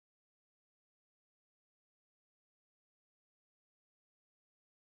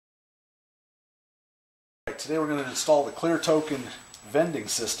Today we're going to install the Cleartoken vending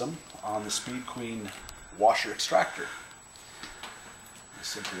system on the Speed Queen washer extractor. We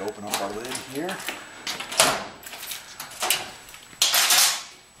simply open up our lid here.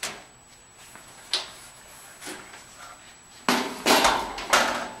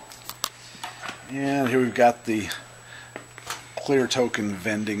 And here we've got the Cleartoken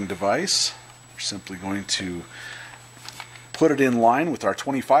vending device. We're simply going to put it in line with our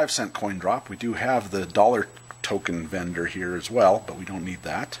 25-cent coin drop. We do have the dollar token vendor here as well, but we don't need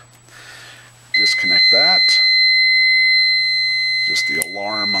that. Disconnect that. Just the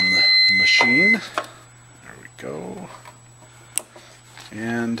alarm on the machine. There we go.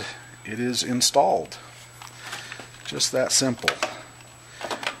 And it is installed. Just that simple.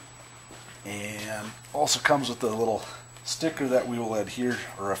 And also comes with a little sticker that we will adhere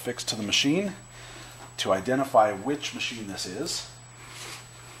or affix to the machine to identify which machine this is.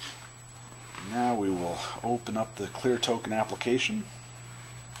 Now we will open up the Cleartoken application.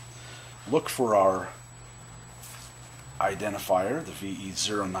 Look for our identifier, the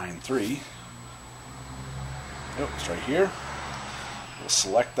VE093. Oh, it's right here. We'll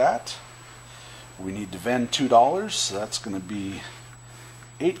select that. We need to vend $2, so that's going to be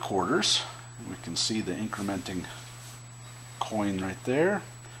 8 quarters. We can see the incrementing coin right there.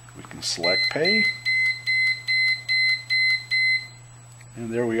 We can select pay. And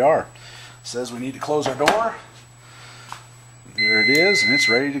there we are. It says we need to close our door. There it is, and it's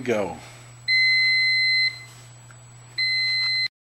ready to go.